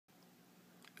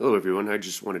Hello everyone, I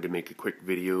just wanted to make a quick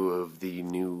video of the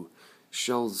new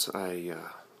shells I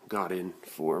got in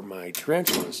for my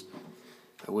tarantulas.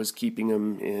 I was keeping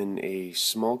them in a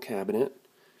small cabinet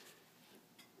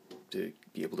to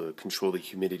be able to control the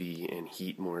humidity and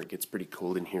heat more. It gets pretty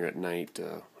cold in here at night.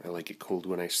 I like it cold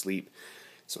when I sleep,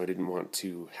 so I didn't want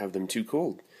to have them too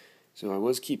cold. So I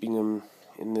was keeping them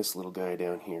in this little guy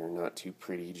down here, not too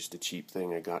pretty, just a cheap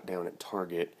thing I got down at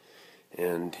Target.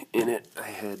 And in it I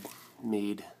had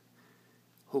made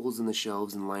holes in the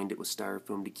shelves and lined it with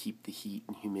styrofoam to keep the heat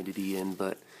and humidity in,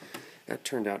 but that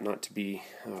turned out not to be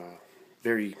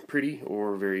very pretty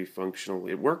or very functional.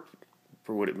 It worked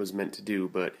for what it was meant to do,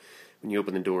 but when you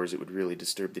open the doors it would really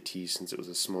disturb the tea since it was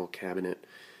a small cabinet.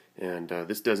 And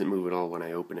this doesn't move at all when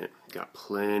I open it. Got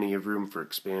plenty of room for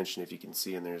expansion, if you can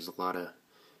see, and there's a lot of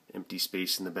empty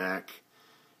space in the back.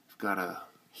 I've got a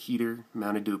heater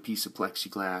mounted to a piece of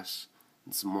plexiglass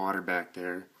and some water back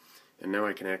there. And now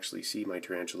I can actually see my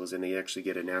tarantulas, and they actually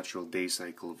get a natural day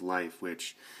cycle of life,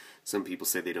 which some people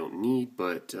say they don't need,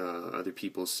 but other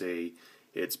people say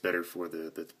it's better for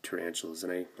the tarantulas.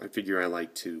 And I figure I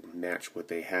like to match what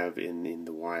they have in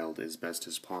the wild as best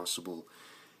as possible.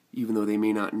 Even though they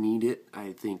may not need it,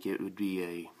 I think it would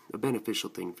be a beneficial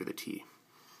thing for the tea.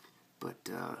 But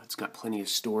it's got plenty of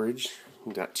storage.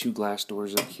 We've got 2 glass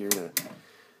doors up here to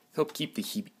help keep the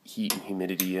heat and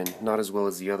humidity in. Not as well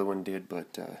as the other one did,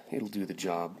 but it'll do the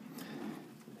job.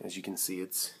 As you can see,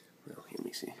 it's, well, let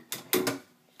me see.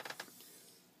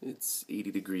 It's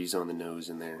 80 degrees on the nose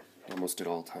in there, almost at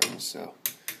all times. So,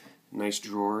 nice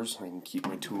drawers. I can keep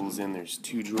my tools in. There's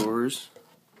 2 drawers.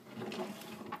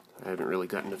 I haven't really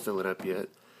gotten to fill it up yet.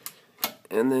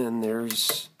 And then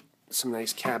there's some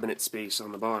nice cabinet space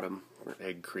on the bottom for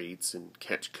egg crates and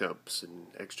catch cups and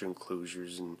extra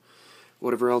enclosures and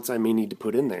whatever else I may need to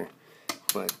put in there.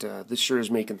 But this sure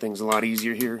is making things a lot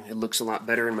easier here. It looks a lot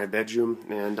better in my bedroom,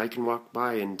 and I can walk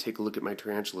by and take a look at my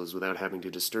tarantulas without having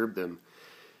to disturb them.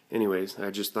 Anyways,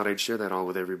 I just thought I'd share that all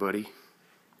with everybody.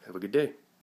 Have a good day.